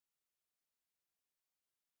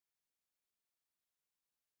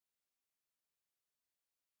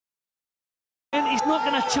then he's not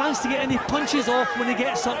going to have a chance to get any punches off when he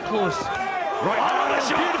gets up close. Right, oh, that's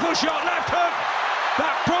a beautiful shot, left hook.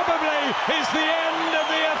 That probably is the end of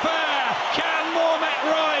the affair. Can Mormeck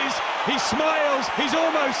rise? He smiles, he's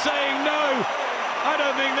almost saying no. I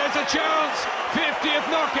don't think there's a chance. 50th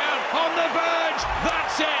knockout on the verge.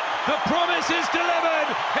 That's it. The promise is delivered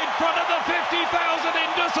in front of the 50,000 in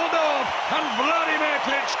Dusseldorf. And Wladimir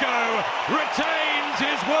Klitschko retains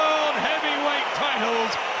his world heavyweight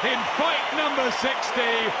titles in fight number 60.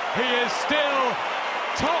 He is still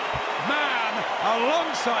top man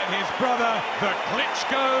alongside his brother. The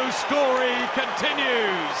Klitschko story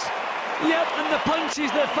continues. Yep, and the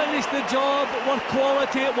punches that finished the job were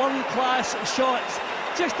quality, world-class shots.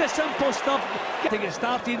 Just the simple stuff getting it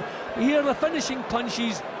started. Here the finishing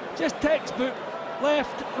punches, just textbook,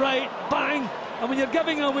 left, right, bang. And when you're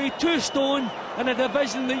giving away 2 stone in a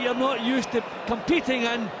division that you're not used to competing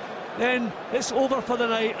in, then it's over for the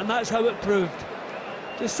night, and that's how it proved.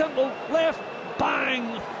 Just simple left,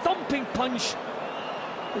 bang, thumping punch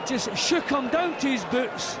that just shook him down to his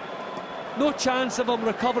boots. No chance of him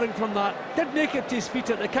recovering from that. Did make it to his feet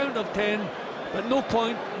at the count of 10, but no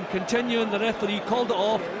point in continuing. The referee called it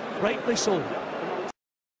off, rightly so.